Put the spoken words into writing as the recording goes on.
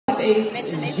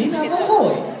258, Gina van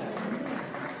Rooij.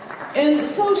 In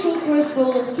social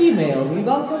crystal female, we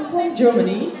welcome from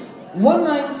Germany,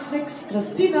 196,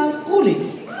 Christina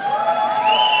Frulich.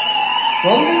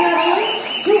 From the Netherlands,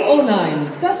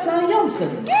 209, Tessa Jansen.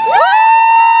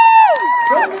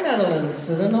 From the Netherlands,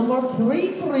 the number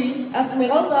 33,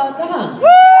 Esmeralda de Haan.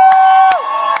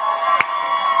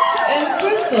 And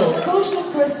crystal, social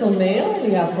crystal male,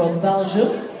 we have from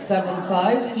Belgium,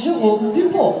 75, Jérôme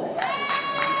Dupont.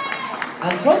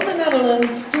 And from the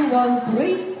Netherlands,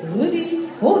 213, Rudy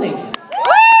Honing.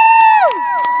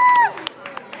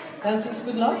 Dancers,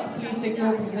 good luck. Please take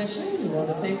your position. You want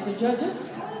to face the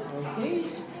judges. Okay.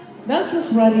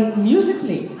 Dancers ready. Music,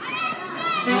 please.